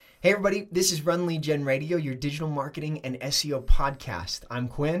Hey everybody, this is RunLeadGen Radio, your digital marketing and SEO podcast. I'm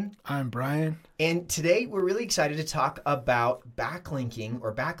Quinn. I'm Brian. And today we're really excited to talk about backlinking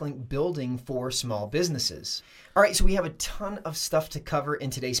or backlink building for small businesses. All right, so we have a ton of stuff to cover in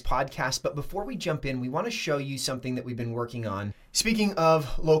today's podcast, but before we jump in, we want to show you something that we've been working on. Speaking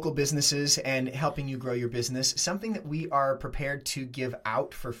of local businesses and helping you grow your business, something that we are prepared to give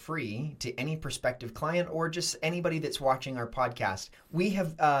out for free to any prospective client or just anybody that's watching our podcast. We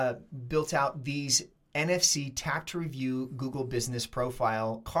have built out these NFC Tap to Review Google Business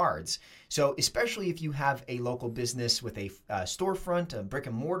Profile cards. So especially if you have a local business with a storefront, a brick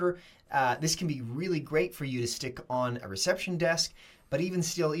and mortar, this can be really great for you to stick on a reception desk. But even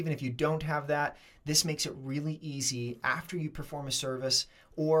if you don't have that, this makes it really easy after you perform a service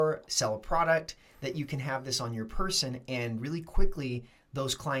or sell a product that you can have this on your person, and really quickly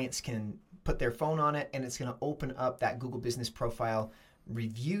those clients can put their phone on it and it's going to open up that Google Business Profile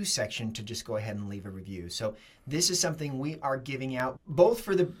review section to just go ahead and leave a review. So this is something we are giving out both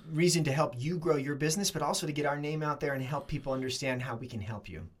for the reason to help you grow your business, but also to get our name out there and help people understand how we can help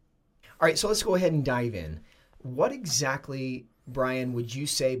you. All right, so let's go ahead and dive in. What exactly, Brian, would you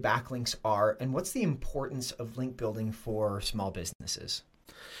say backlinks are, and what's the importance of link building for small businesses?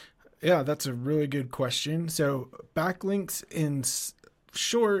 Yeah, that's a really good question. So backlinks in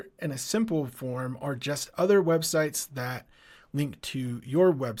short and a simple form are just other websites that link to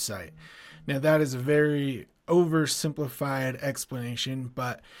your website. Now that is a very oversimplified explanation,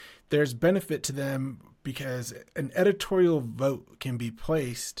 but there's benefit to them because an editorial vote can be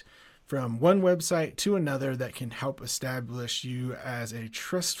placed from one website to another that can help establish you as a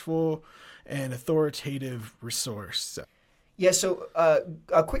trustful and authoritative resource. Yeah, so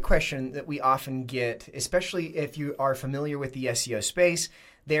a quick question that we often get, especially if you are familiar with the SEO space,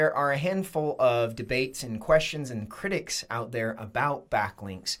 there are a handful of debates and questions and critics out there about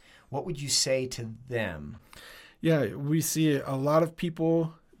backlinks. What would you say to them? Yeah, we see a lot of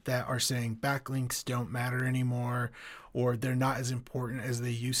people that are saying backlinks don't matter anymore, or they're not as important as they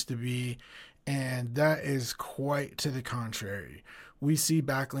used to be. And that is quite to the contrary. We see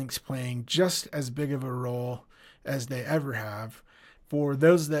backlinks playing just as big of a role as they ever have. For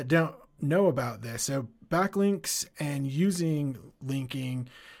those that don't know about this, so backlinks and using linking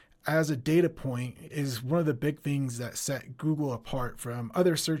as a data point is one of the big things that set Google apart from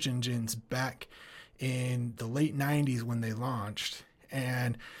other search engines back in the late 90s when they launched.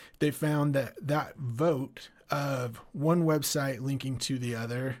 And they found that vote of one website linking to the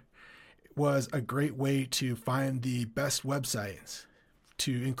other was a great way to find the best websites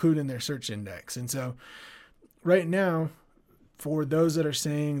to include in their search index. And so right now, for those that are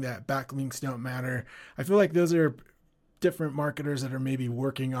saying that backlinks don't matter, I feel like those are different marketers that are maybe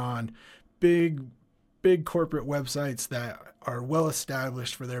working on big corporate websites that are well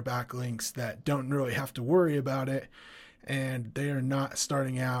established for their backlinks that don't really have to worry about it. And they are not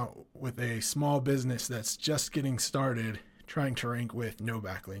starting out with a small business that's just getting started trying to rank with no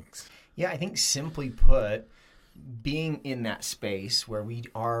backlinks. Yeah, I think simply put, being in that space where we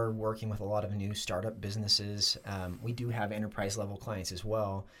are working with a lot of new startup businesses, we do have enterprise level clients as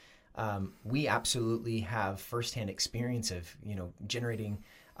well. We absolutely have firsthand experience of, generating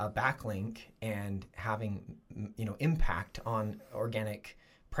a backlink and having, impact on organic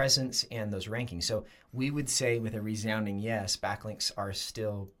presence and those rankings. So we would say with a resounding yes, backlinks are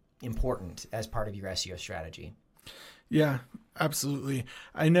still important as part of your SEO strategy. Yeah, absolutely.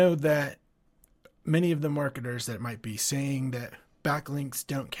 I know that many of the marketers that might be saying that backlinks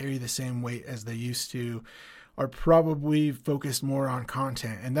don't carry the same weight as they used to are probably focused more on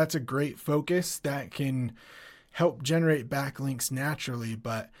content. And that's a great focus that can help generate backlinks naturally.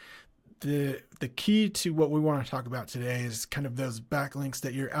 But the key to what we want to talk about today is kind of those backlinks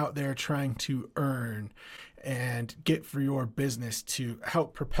that you're out there trying to earn and get for your business to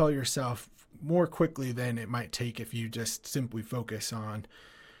help propel yourself more quickly than it might take if you just simply focus on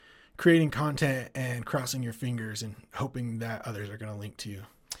creating content and crossing your fingers and hoping that others are going to link to you.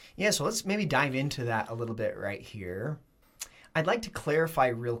 Yeah, so let's maybe dive into that a little bit right here. I'd like to clarify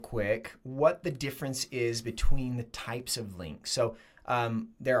real quick what the difference is between the types of links. So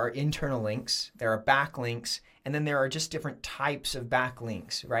there are internal links, there are backlinks, and then there are just different types of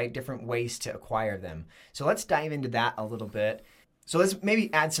backlinks, right? Different ways to acquire them. So let's dive into that a little bit. So let's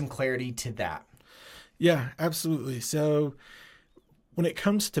maybe add some clarity to that. Yeah, absolutely. So when it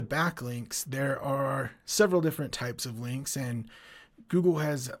comes to backlinks, there are several different types of links, and Google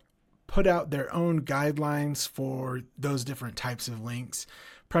has put out their own guidelines for those different types of links,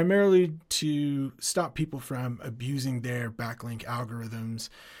 primarily to stop people from abusing their backlink algorithms.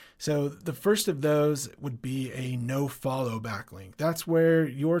 So the first of those would be a no follow backlink. That's where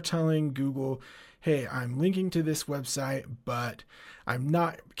you're telling Google, hey, I'm linking to this website, but I'm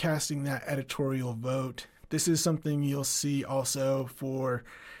not casting that editorial vote. This is something you'll see also for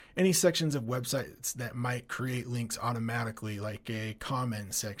any sections of websites that might create links automatically, like a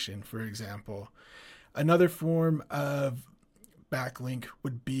comment section, for example. Another form of backlink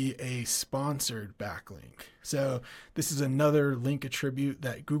would be a sponsored backlink. So this is another link attribute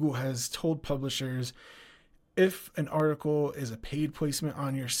that Google has told publishers, if an article is a paid placement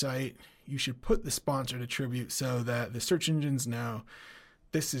on your site, you should put the sponsored attribute so that the search engines know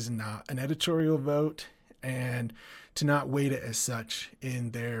this is not an editorial vote, and to not weight it as such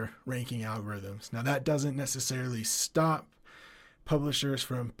in their ranking algorithms. Now, that doesn't necessarily stop publishers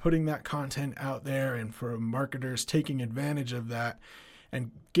from putting that content out there and for marketers taking advantage of that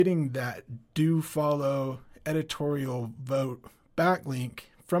and getting that do follow editorial vote backlink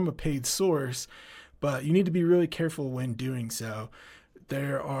from a paid source, but you need to be really careful when doing so.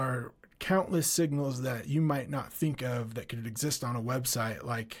 There are countless signals that you might not think of that could exist on a website,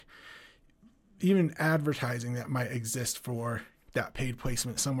 like even advertising that might exist for that paid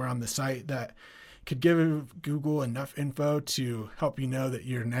placement somewhere on the site that could give Google enough info to help you know that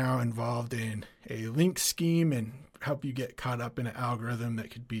you're now involved in a link scheme and help you get caught up in an algorithm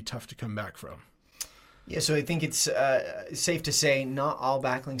that could be tough to come back from. Yeah, so I think it's safe to say not all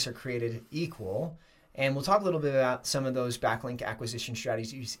backlinks are created equal. And we'll talk a little bit about some of those backlink acquisition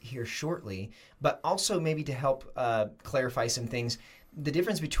strategies here shortly, but also maybe to help clarify some things. The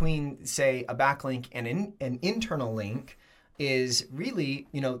difference between, say, a backlink and an internal link is really,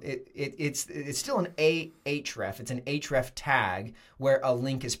 it's still an href. It's an href tag where a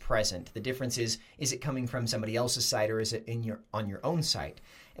link is present. The difference is it coming from somebody else's site or is it on your own site?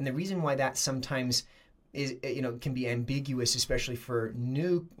 And the reason why that sometimes is, can be ambiguous, especially for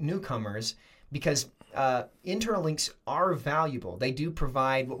newcomers, because internal links are valuable. They do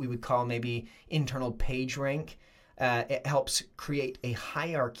provide what we would call maybe internal page rank. It helps create a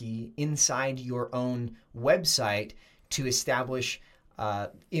hierarchy inside your own website to establish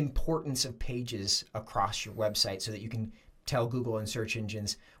importance of pages across your website so that you can tell Google and search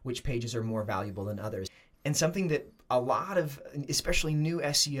engines which pages are more valuable than others. And something that a lot of, especially new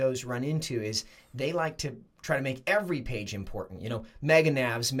SEOs run into is they like to try to make every page important, mega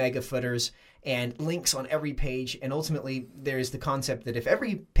navs, mega footers, and links on every page. And ultimately, there's the concept that if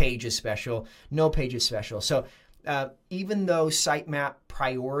every page is special, no page is special. So even though sitemap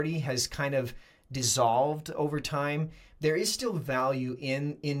priority has kind of dissolved over time, there is still value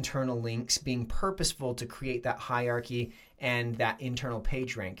in internal links being purposeful to create that hierarchy and that internal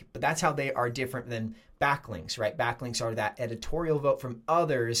page rank. But that's how they are different than backlinks, right? Backlinks are that editorial vote from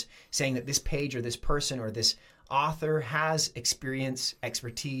others saying that this page or this person or this author has experience,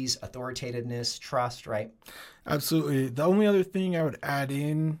 expertise, authoritativeness, trust, right? Absolutely. The only other thing I would add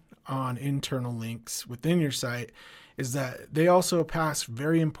in on internal links within your site is that they also pass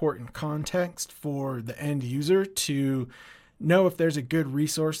very important context for the end user to know if there's a good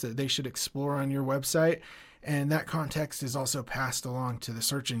resource that they should explore on your website. And that context is also passed along to the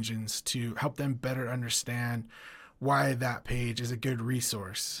search engines to help them better understand why that page is a good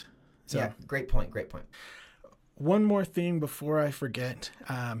resource. So, yeah, great point. One more thing before I forget.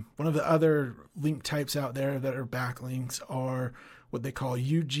 One of the other link types out there that are backlinks are what they call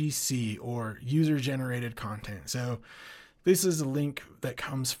UGC, or user-generated content. So this is a link that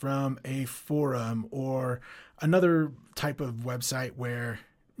comes from a forum or another type of website where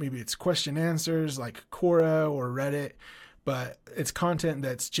maybe it's question answers like Quora or Reddit, but it's content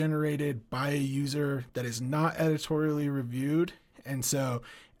that's generated by a user that is not editorially reviewed. And so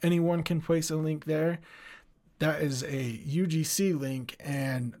anyone can place a link there. That is a UGC link,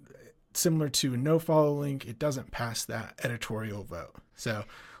 and similar to a no-follow link, it doesn't pass that editorial vote. So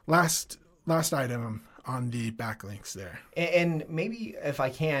last item on the backlinks there. And maybe if I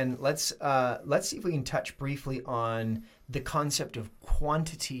can, let's see if we can touch briefly on the concept of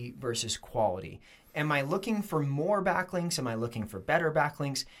quantity versus quality. Am I looking for more backlinks? Am I looking for better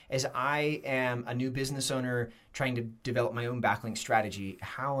backlinks? As I am a new business owner trying to develop my own backlink strategy,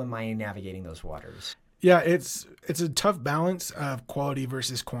 how am I navigating those waters? Yeah, it's a tough balance of quality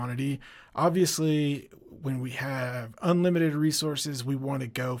versus quantity. Obviously, when we have unlimited resources, we want to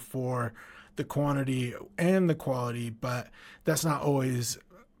go for the quantity and the quality, but that's not always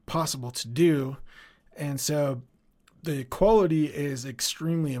possible to do. And so the quality is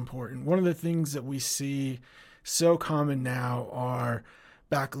extremely important. One of the things that we see so common now are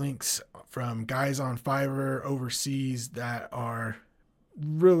backlinks from guys on Fiverr overseas that are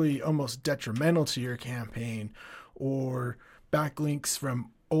really almost detrimental to your campaign, or backlinks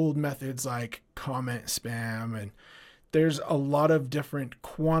from old methods like comment spam, and there's a lot of different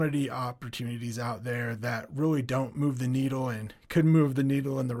quantity opportunities out there that really don't move the needle and could move the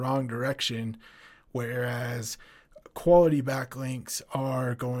needle in the wrong direction, whereas quality backlinks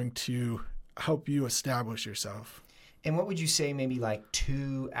are going to help you establish yourself. And what would you say maybe like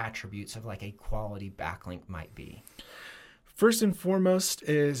 2 attributes of like a quality backlink might be? First and foremost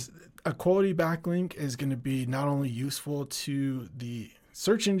is a quality backlink is going to be not only useful to the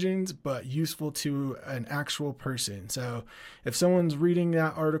search engines, but useful to an actual person. So if someone's reading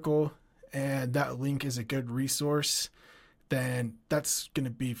that article and that link is a good resource, then that's going to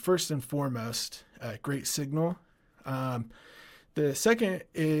be first and foremost a great signal. The second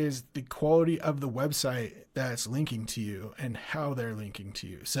is the quality of the website that's linking to you and how they're linking to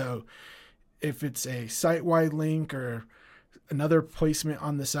you. So if it's a site-wide link or another placement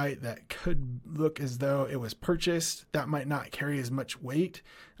on the site that could look as though it was purchased, that might not carry as much weight.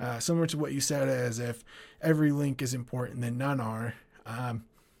 Similar to what you said, as if every link is important, then none are.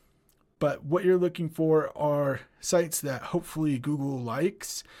 But what you're looking for are sites that hopefully Google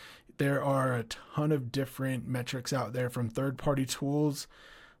likes. There are a ton of different metrics out there from third-party tools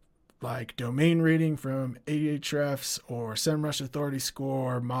like domain rating from Ahrefs or SEMrush Authority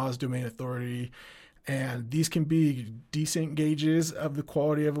Score, Moz Domain Authority, and these can be decent gauges of the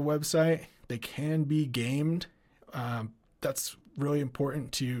quality of a website. They can be gamed. That's really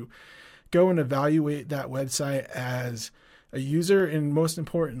important to go and evaluate that website as a user, and most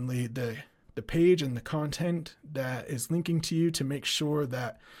importantly, the page and the content that is linking to you, to make sure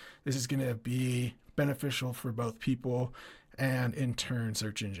that this is going to be beneficial for both people and in turn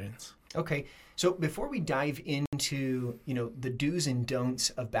search engines. Okay, so before we dive into the do's and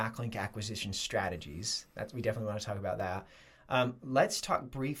don'ts of backlink acquisition strategies, we definitely want to talk about that. Let's talk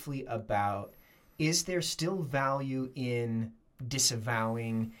briefly about, is there still value in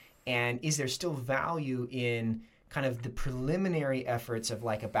disavowing, and is there still value in kind of the preliminary efforts of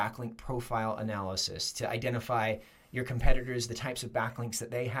like a backlink profile analysis to identify your competitors, the types of backlinks that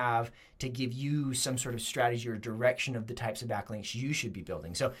they have, to give you some sort of strategy or direction of the types of backlinks you should be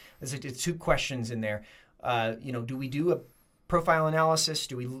building? So there's 2 questions in there. Do we do a profile analysis?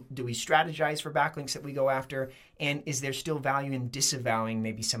 Do we strategize for backlinks that we go after? And is there still value in disavowing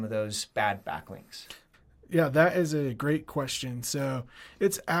maybe some of those bad backlinks? Yeah, that is a great question. So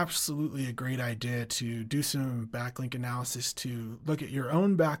it's absolutely a great idea to do some backlink analysis to look at your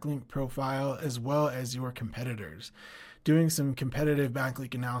own backlink profile as well as your competitors. Doing some competitive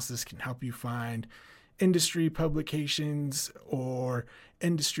backlink analysis can help you find industry publications or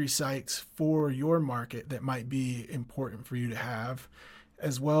industry sites for your market that might be important for you to have,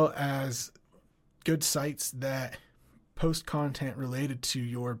 as well as good sites that post content related to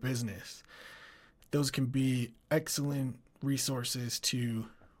your business. Those can be excellent resources to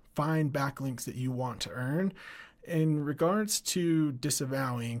find backlinks that you want to earn. In regards to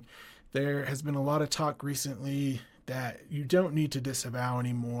disavowing, there has been a lot of talk recently that you don't need to disavow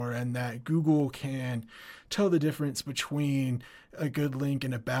anymore, and that Google can tell the difference between a good link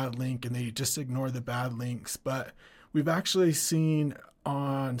and a bad link, and they just ignore the bad links. But we've actually seen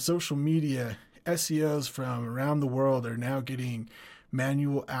on social media, SEOs from around the world are now getting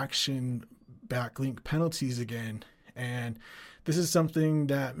manual action backlink penalties again. And this is something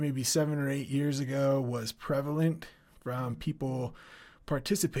that maybe 7 or 8 years ago was prevalent from people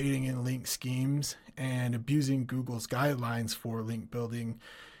participating in link schemes and abusing Google's guidelines for link building.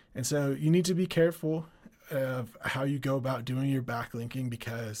 And so you need to be careful of how you go about doing your backlinking,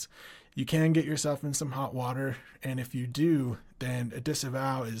 because you can get yourself in some hot water. And if you do, then a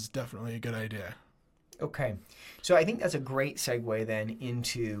disavow is definitely a good idea. Okay, so I think that's a great segue then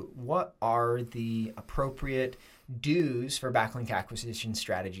into what are the appropriate do's for backlink acquisition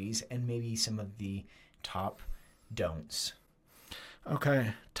strategies and maybe some of the top don'ts.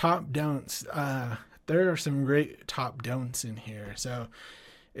 Okay, top don'ts. There are some great top don'ts in here. So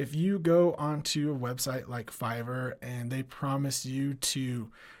if you go onto a website like Fiverr and they promise you to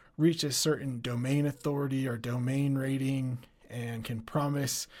reach a certain domain authority or domain rating and can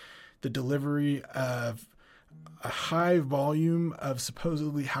promise the delivery of a high volume of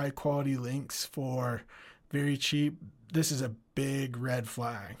supposedly high quality links for very cheap, this is a big red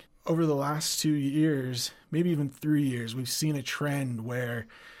flag. Over the last 2 years, maybe even 3 years, we've seen a trend where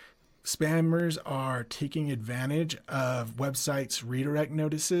spammers are taking advantage of websites' redirect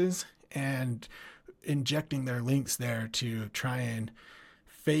notices and injecting their links there to try and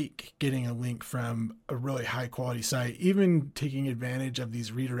fake getting a link from a really high quality site, even taking advantage of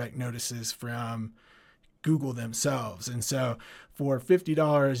these redirect notices from Google themselves. And so for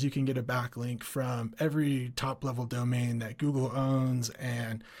 $50, you can get a backlink from every top level domain that Google owns,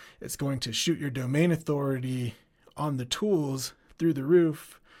 and it's going to shoot your domain authority on the tools through the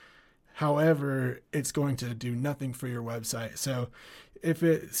roof. However, it's going to do nothing for your website. So if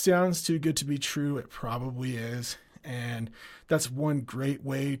it sounds too good to be true, it probably is. And that's one great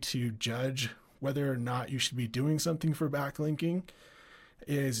way to judge whether or not you should be doing something for backlinking,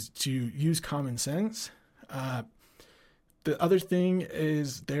 is to use common sense. The other thing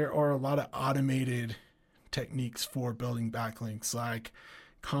is there are a lot of automated techniques for building backlinks, like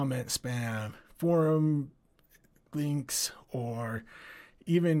comment spam, forum links, or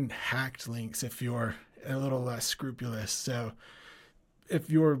even hacked links if you're a little less scrupulous. So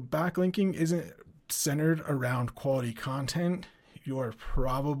if your backlinking isn't centered around quality content, you're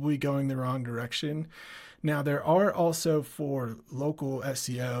probably going the wrong direction. Now, there are also, for local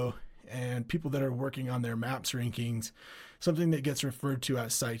SEO and people that are working on their maps rankings, something that gets referred to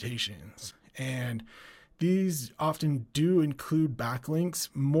as citations. And these often do include backlinks.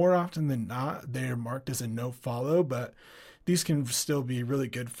 More often than not, they're marked as a no follow, but these can still be really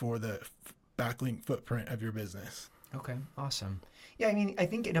good for the backlink footprint of your business. Okay, awesome. Yeah, I mean, I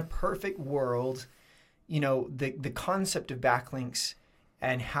think in a perfect world, the concept of backlinks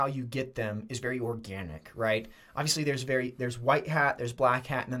and how you get them is very organic, right? Obviously, there's white hat, there's black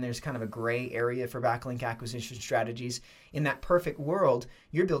hat, and then there's kind of a gray area for backlink acquisition strategies. In that perfect world,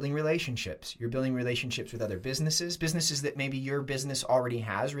 you're building relationships. You're building relationships with other businesses that maybe your business already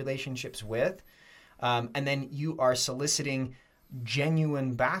has relationships with. And then you are soliciting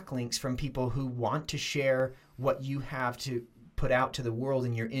genuine backlinks from people who want to share what you have to put out to the world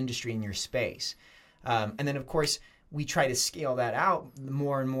in your industry, in your space. And then, of course, we try to scale that out the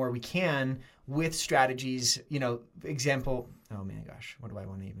more and more we can with strategies, example, oh my gosh, what do I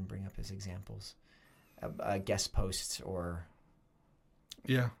want to even bring up as examples? Guest posts or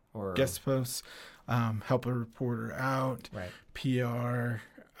guest posts, help a reporter out, right. PR.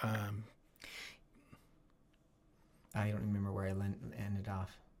 I don't remember where I ended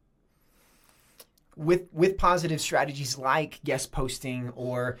off. With positive strategies like guest posting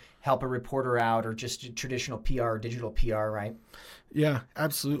or help a reporter out or just traditional PR or digital PR, right? Yeah,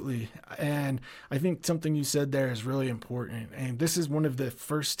 absolutely. And I think something you said there is really important. And this is one of the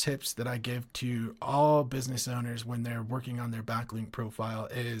first tips that I give to all business owners when they're working on their backlink profile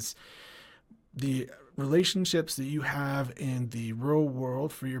is the relationships that you have in the real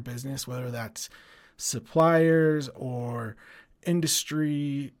world for your business, whether that's suppliers or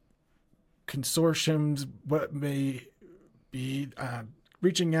industry consortiums, what may be,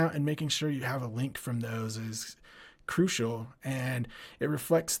 reaching out and making sure you have a link from those is crucial, and it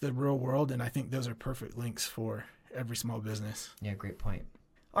reflects the real world. And I think those are perfect links for every small business. Yeah, great point.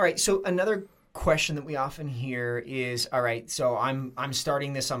 All right. So another question that we often hear is, all right, so I'm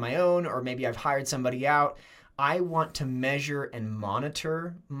starting this on my own, or maybe I've hired somebody out. I want to measure and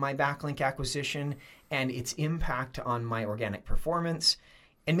monitor my backlink acquisition and its impact on my organic performance.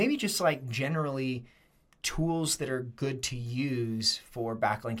 And maybe just like generally tools that are good to use for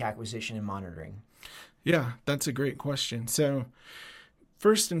backlink acquisition and monitoring. Yeah, that's a great question. So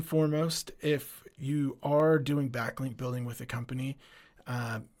first and foremost, if you are doing backlink building with a company,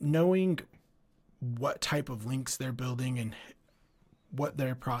 knowing what type of links they're building and what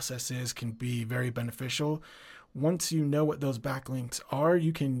their process is can be very beneficial. Once you know what those backlinks are,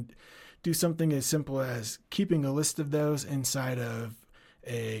 you can do something as simple as keeping a list of those inside of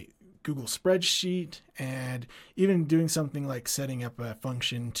a Google spreadsheet, and even doing something like setting up a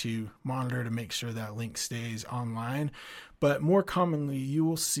function to monitor to make sure that link stays online. But more commonly, you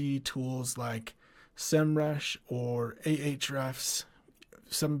will see tools like SEMrush or Ahrefs.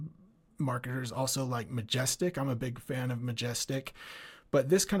 Some marketers also like Majestic. I'm a big fan of Majestic, but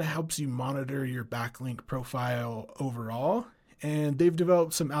this kind of helps you monitor your backlink profile overall. And they've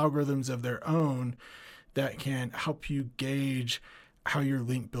developed some algorithms of their own that can help you gauge how your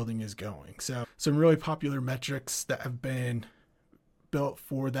link building is going. So some really popular metrics that have been built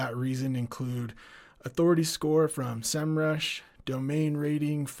for that reason include authority score from SEMrush, domain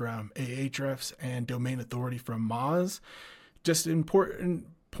rating from Ahrefs, and domain authority from Moz. Just an important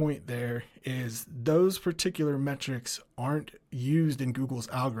point there is those particular metrics aren't used in Google's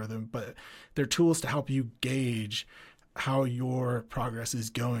algorithm, but they're tools to help you gauge how your progress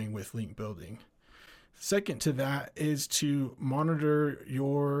is going with link building. Second to that is to monitor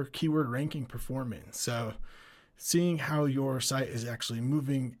your keyword ranking performance. So seeing how your site is actually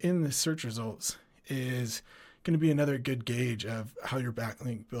moving in the search results is going to be another good gauge of how your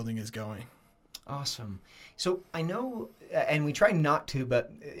backlink building is going. Awesome. So I know, and we try not to,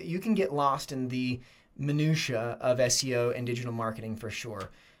 but you can get lost in the minutia of SEO and digital marketing for sure.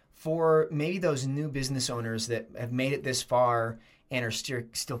 For maybe those new business owners that have made it this far and are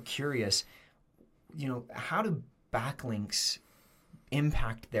still curious, how do backlinks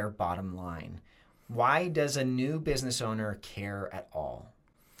impact their bottom line? Why does a new business owner care at all?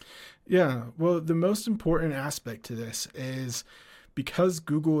 Yeah, well, the most important aspect to this is because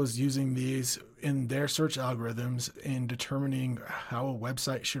Google is using these in their search algorithms in determining how a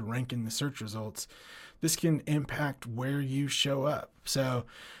website should rank in the search results, this can impact where you show up. So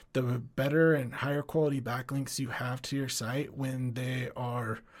the better and higher quality backlinks you have to your site when they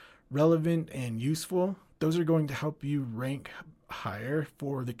are relevant and useful, those are going to help you rank higher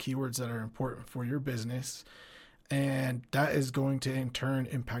for the keywords that are important for your business. And that is going to in turn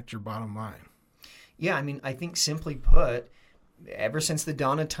impact your bottom line. Yeah, I think simply put, ever since the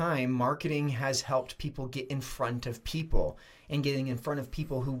dawn of time, marketing has helped people get in front of people and getting in front of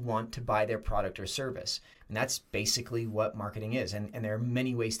people who want to buy their product or service. And that's basically what marketing is. And there are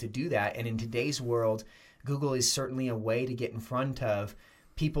many ways to do that. And in today's world, Google is certainly a way to get in front of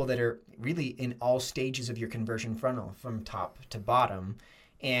people that are really in all stages of your conversion funnel from top to bottom.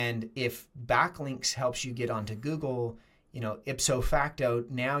 And if backlinks helps you get onto Google, ipso facto,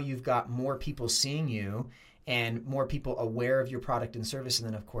 now you've got more people seeing you and more people aware of your product and service. And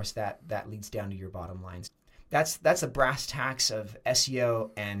then, of course, that leads down to your bottom lines. That's the brass tacks of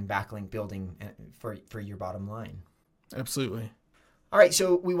SEO and backlink building for your bottom line. Absolutely. All right,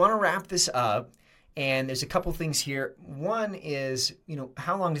 so we want to wrap this up. And there's a couple things here. One is,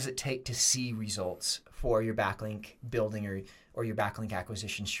 how long does it take to see results for your backlink building or your backlink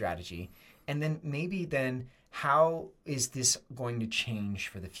acquisition strategy? And then how is this going to change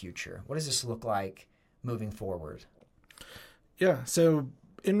for the future? What does this look like moving forward? Yeah, so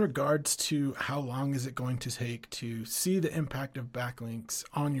in regards to how long is it going to take to see the impact of backlinks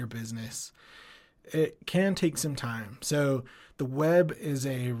on your business, it can take some time. So the web is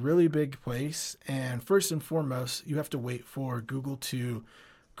a really big place. And first and foremost, you have to wait for Google to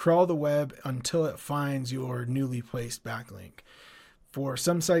crawl the web until it finds your newly placed backlink. For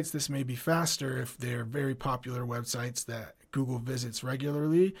some sites, this may be faster if they're very popular websites that Google visits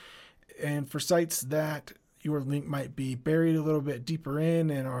regularly. And for sites that your link might be buried a little bit deeper in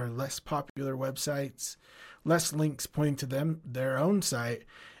and are less popular websites, less links pointing to their own site,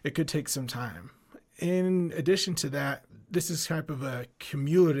 it could take some time. In addition to that, this is kind of a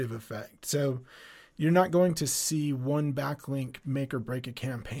cumulative effect. So you're not going to see one backlink make or break a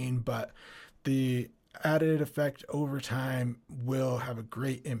campaign, but the added effect over time will have a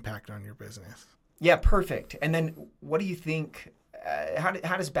great impact on your business. Yeah, perfect. And then what do you think, how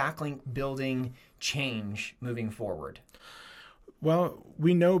does backlink building change moving forward? Well,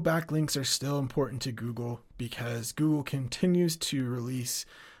 we know backlinks are still important to Google because Google continues to release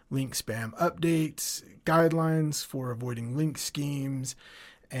link spam updates, guidelines for avoiding link schemes,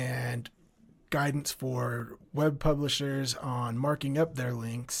 and guidance for web publishers on marking up their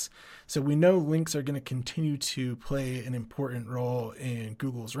links. So we know links are going to continue to play an important role in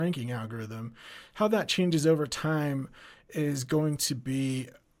Google's ranking algorithm. How that changes over time is going to be,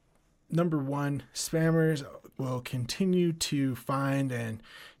 number one, spammers will continue to find and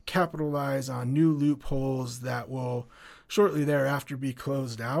capitalize on new loopholes that will shortly thereafter be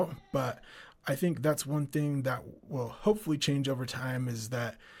closed out. But I think that's one thing that will hopefully change over time, is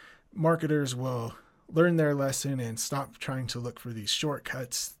that marketers will learn their lesson and stop trying to look for these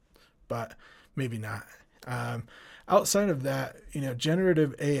shortcuts, but maybe not. Outside of that,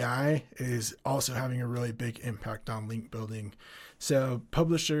 generative AI is also having a really big impact on link building. So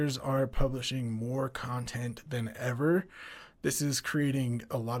publishers are publishing more content than ever. This is creating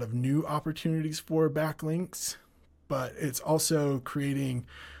a lot of new opportunities for backlinks, but it's also creating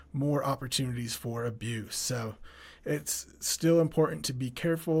more opportunities for abuse. So it's still important to be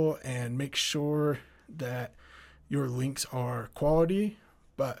careful and make sure that your links are quality.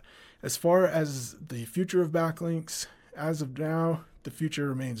 But as far as the future of backlinks, as of now, the future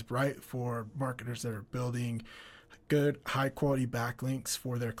remains bright for marketers that are building good, high quality backlinks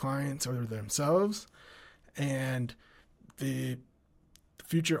for their clients or themselves. And the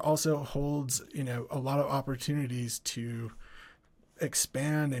future also holds, a lot of opportunities to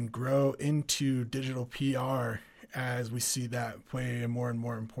expand and grow into digital PR as we see that play a more and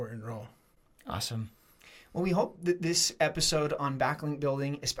more important role. Awesome. Well, we hope that this episode on backlink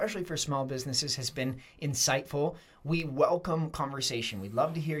building, especially for small businesses, has been insightful. We welcome conversation. We'd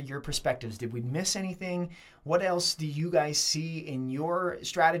love to hear your perspectives. Did we miss anything? What else do you guys see in your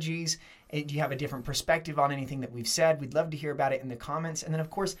strategies? Do you have a different perspective on anything that we've said? We'd love to hear about it in the comments. And then,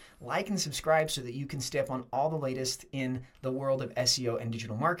 of course, like and subscribe so that you can stay up on all the latest in the world of SEO and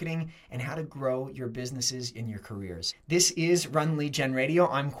digital marketing and how to grow your businesses and your careers. This is Run Lead Gen Radio.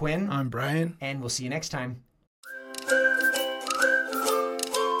 I'm Quinn. I'm Brian. And we'll see you next time.